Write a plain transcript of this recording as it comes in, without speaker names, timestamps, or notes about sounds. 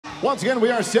Once again, we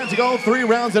are set to go 3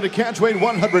 rounds at a catch weight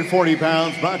 140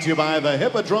 pounds, brought to you by the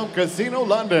Hippodrome Casino,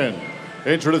 London.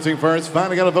 Introducing first,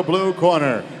 fighting out of the blue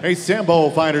corner, a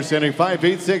Sambo fighter standing 5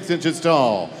 feet 6 inches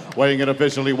tall, weighing in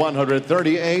officially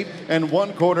 138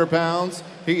 1/4 pounds.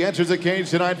 He enters the cage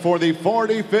tonight for the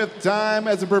 45th time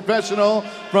as a professional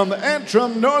from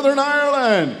Antrim, Northern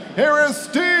Ireland. Here is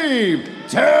Steve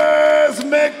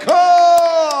McCombe.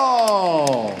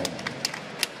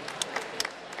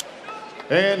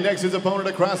 And next, his opponent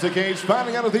across the cage,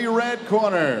 fighting out of the red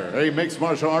corner, a mixed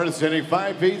martial artist standing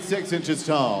 5 feet 6 inches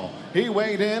tall. He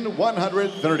weighed in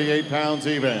 138 pounds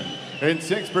even. In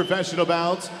 6 professional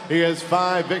bouts, he has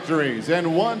 5 victories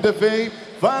and 1 defeat.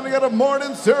 Fighting out of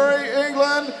Morden, Surrey,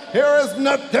 England, here is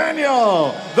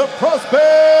Nathaniel, the Prospect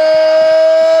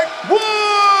Wood.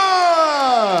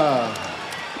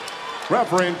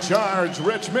 Referee in charge,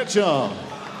 Rich Mitchell.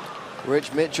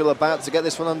 Rich Mitchell about to get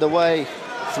this one underway.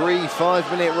 3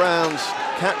 5-minute rounds,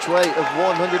 catch weight of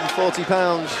 140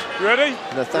 pounds. Ready?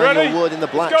 Nathaniel Wood in the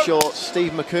black shorts,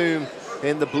 Steve McCombe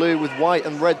in the blue with white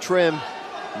and red trim.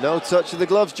 No touch of the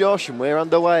gloves, Josh, and we're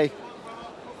underway.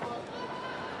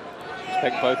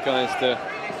 Expect both guys to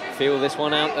feel this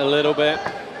one out a little bit.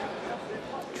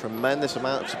 Tremendous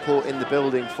amount of support in the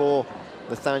building for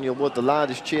Nathaniel Wood, the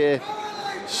loudest cheer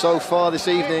so far this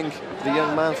evening. The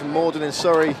young man from Morden in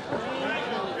Surrey.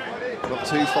 Not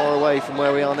too far away from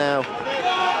where we are now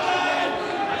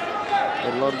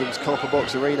in London's Copper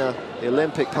Box Arena, the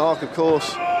Olympic Park, of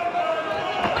course,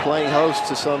 playing host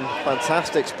to some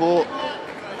fantastic sport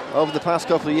over the past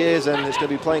couple of years, and it's going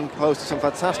to be playing host to some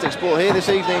fantastic sport here this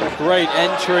evening. Great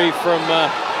entry from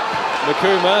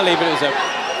McCombe early, but it was a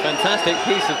fantastic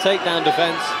piece of takedown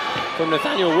defense from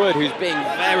Nathaniel Wood, who's being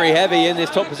very heavy in this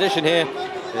top position here,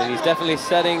 and he's definitely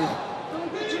setting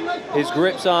his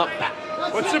grips up.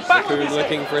 McCombe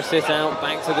looking for a sit out,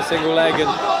 back to the single leg and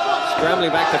scrambling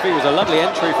back to feet. It was a lovely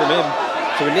entry from him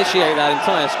to initiate that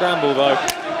entire scramble though.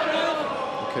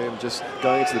 McCombe just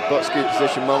going into the butt scoop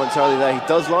position momentarily there. He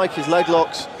does like his leg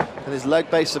locks and his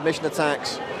leg-based submission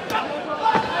attacks.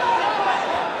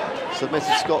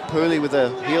 Submitted Scott Pooley with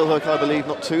a heel hook, I believe,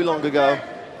 not too long ago.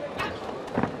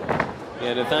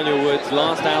 Yeah, Nathaniel Wood's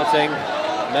last outing,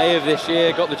 May of this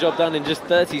year, got the job done in just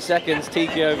 30 seconds.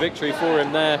 TKO victory for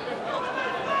him there.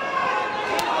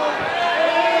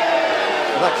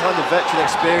 That kind of veteran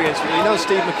experience. You know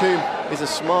Steve McCombe is a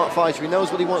smart fighter. He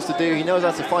knows what he wants to do. He knows how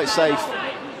to fight safe.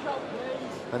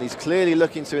 And he's clearly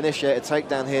looking to initiate a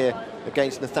takedown here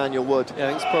against Nathaniel Wood. Yeah, I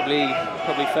think it's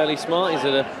probably fairly smart. He's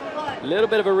at a little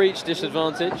bit of a reach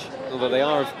disadvantage, although they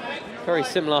are of very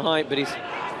similar height, but he's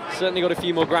certainly got a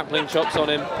few more grappling chops on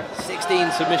him.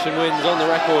 16 submission wins on the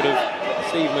record of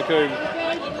Steve McCombe.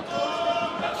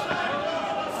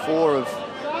 4 of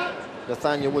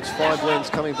Nathaniel Wood's 5 wins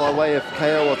coming by way of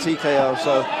KO or TKO,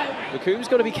 so McCombe's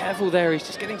got to be careful there. He's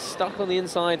just getting stuck on the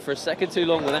inside for a second too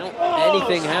long without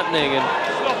anything happening. And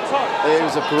it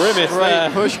was a grimace there.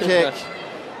 Push kick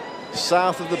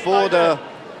south of the border.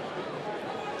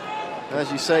 As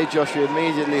you say, Josh, you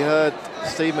immediately heard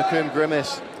Steve McCombe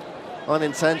grimace.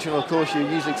 Unintentional, of course. You're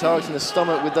usually targeting the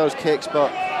stomach with those kicks,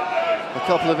 but a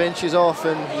couple of inches off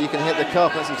and you can hit the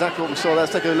cup. That's exactly what we saw.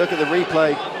 Let's take a look at the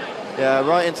replay. Yeah,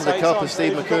 right into the cup of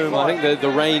Steve McCombe. I think the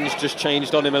range just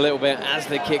changed on him a little bit as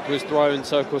the kick was thrown,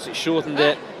 so of course it shortened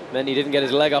it, meant he didn't get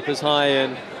his leg up as high,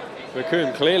 and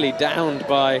McCombe clearly downed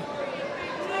by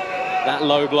that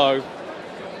low blow.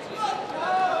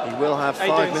 He will have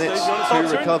 5 minutes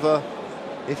to recover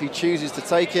if he chooses to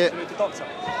take it.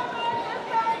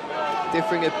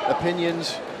 Differing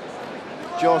opinions,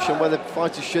 Josh, on whether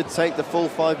fighters should take the full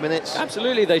 5 minutes.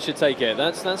 Absolutely, they should take it.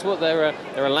 That's what they're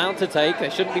allowed to take.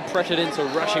 They shouldn't be pressured into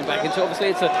rushing back into. Obviously,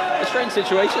 it's a strange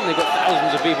situation. They've got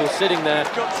thousands of people sitting there,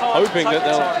 hoping that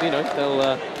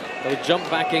they'll jump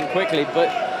back in quickly. But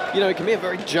it can be a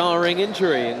very jarring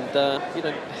injury, and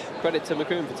credit to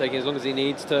McCombe for taking as long as he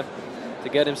needs to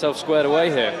get himself squared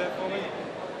away here.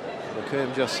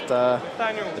 McCombe just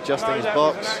adjusting his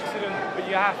box. But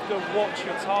you have to watch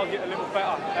your target a little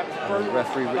better.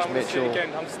 Referee Rich Mitchell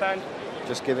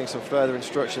just giving some further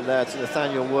instruction there to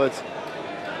Nathaniel Wood.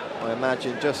 I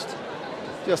imagine just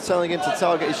telling him to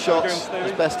target his shots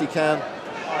as best he can.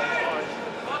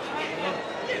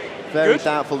 Very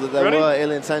doubtful that there were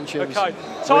ill intentions. Okay,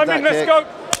 time in, let's go.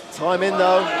 Time in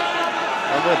though,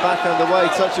 and we're back underway.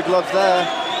 Touch of gloves there.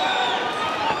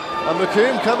 And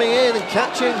McCombe coming in and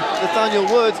catching Nathaniel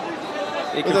Wood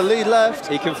with a lead left.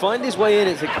 He can find his way in.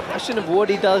 It's a question of what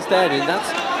he does then, and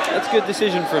that's good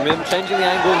decision from him, changing the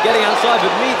angle and getting outside,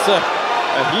 but meets a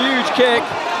huge kick.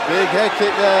 Big head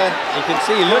kick there. You can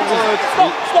see he looked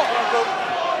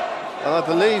And I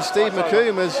believe Steve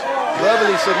McCombe has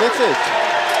verbally submitted.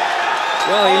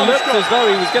 Well, he looked as though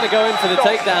he was going to go in for the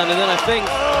takedown, and then I think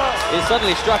it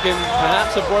suddenly struck him.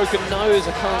 Perhaps a broken nose,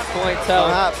 I can't quite tell.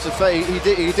 Perhaps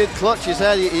he did clutch his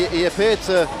head. He appeared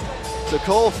to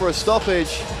call for a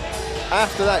stoppage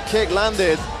after that kick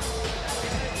landed.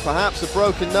 Perhaps a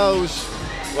broken nose.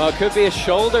 Well, it could be a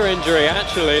shoulder injury,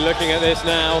 actually, looking at this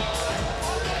now.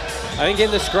 I think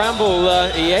in the scramble,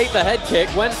 he ate the head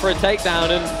kick, went for a takedown,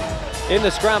 and in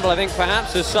the scramble, I think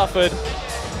perhaps has suffered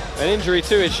an injury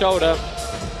to his shoulder.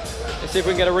 Let's see if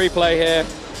we can get a replay here.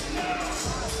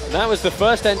 And that was the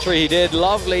first entry he did.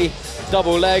 Lovely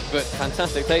double leg, but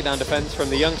fantastic takedown defense from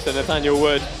the youngster, Nathaniel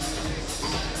Wood.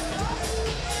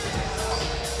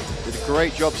 Did a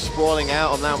great job sprawling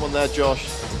out on that one there, Josh.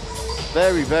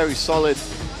 Very, very solid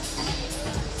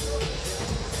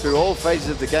through all phases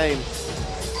of the game.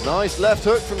 Nice left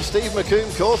hook from Steve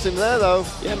McCombe, caught him there though.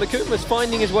 Yeah, McCombe was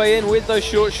finding his way in with those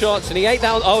short shots, and he ate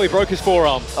that. Oh, he broke his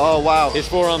forearm. Oh, wow. His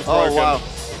forearm's broken. Oh, wow.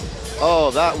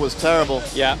 Oh, that was terrible.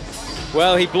 Yeah.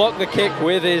 Well, he blocked the kick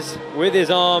with his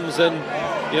arms, and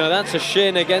you know, that's a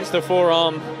shin against the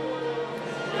forearm.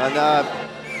 And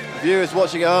viewers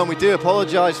watching at home, we do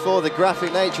apologize for the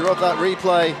graphic nature of that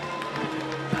replay.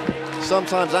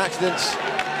 Sometimes accidents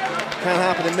can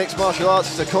happen in mixed martial arts.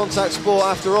 It's a contact sport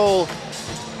after all.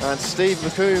 And Steve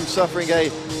McCombe suffering a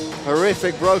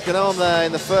horrific broken arm there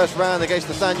in the first round against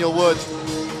Nathaniel Wood.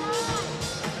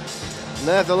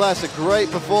 Nevertheless, a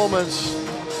great performance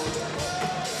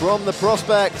from the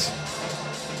prospect,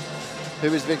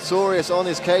 who is victorious on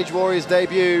his Cage Warriors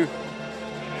debut.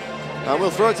 And we'll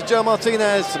throw it to Joe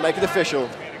Martinez to make it official.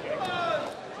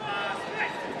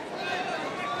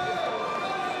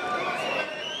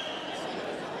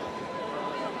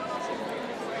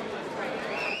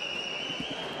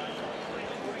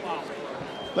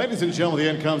 Ladies and gentlemen,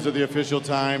 the end comes at the official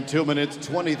time, 2 minutes,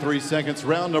 23 seconds,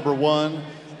 round number 1.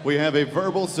 We have a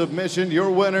verbal submission.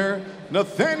 Your winner,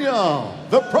 Nathaniel,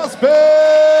 the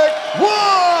Prospect,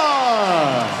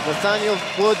 won! Nathaniel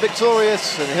Wood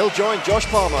victorious, and he'll join Josh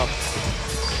Palmer.